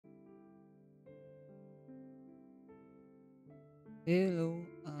Hello,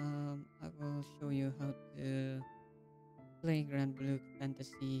 I will show you how to play Grand Blue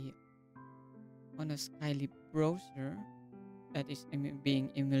Fantasy on a Skyleap browser that is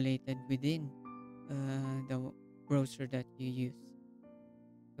being emulated within the browser that you use,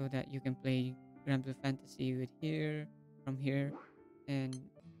 so that you can play Grand Blue Fantasy with here from here, and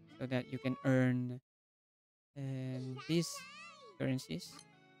so that you can earn these currencies,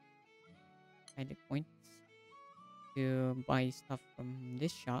 Skyleap points, to buy stuff from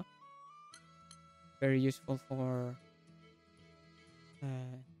this shop. Very useful for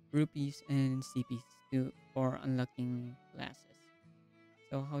uh, rupees and CPs for unlocking classes.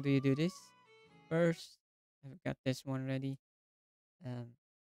 So how do you do this? First, I've got this one ready. Um,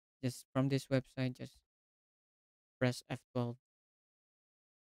 just from this website, just press F12.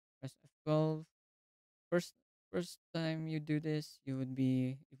 Press F12. First, first time you do this, it would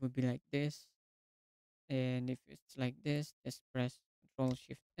be like this. And if it's like this, just press Control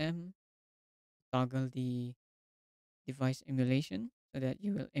Shift M, toggle the device emulation so that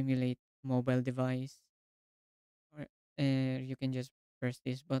you will emulate mobile device. Or you can just press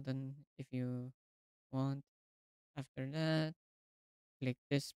this button if you want. After that, click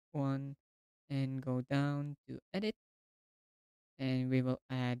this one and go down to edit, and we will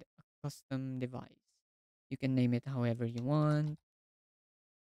add a custom device. You can name it however you want,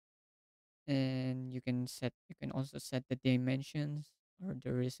 and you can also set the dimensions or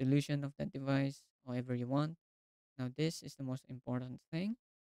the resolution of that device however you want. Now this is the most important thing.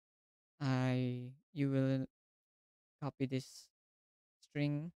 I You will copy this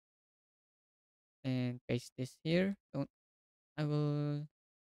string and paste this here. Don't I will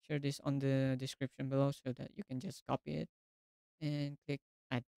share this on the description below so that you can just copy it and click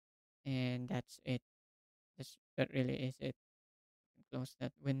add, and that's it. That really is it. Close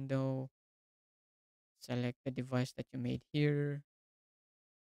that window, select the device that you made here,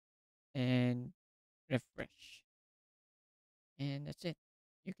 and refresh. And that's it.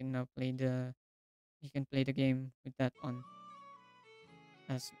 You can now play the game with that on,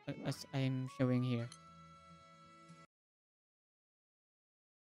 as I'm showing here.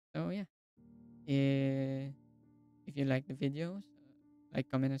 So yeah, eh, if you like the videos, like,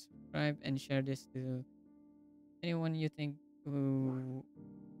 comment, and subscribe, and share this to anyone you think who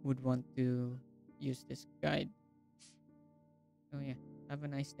would want to use this guide. So yeah, have a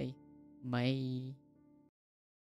nice day. Bye.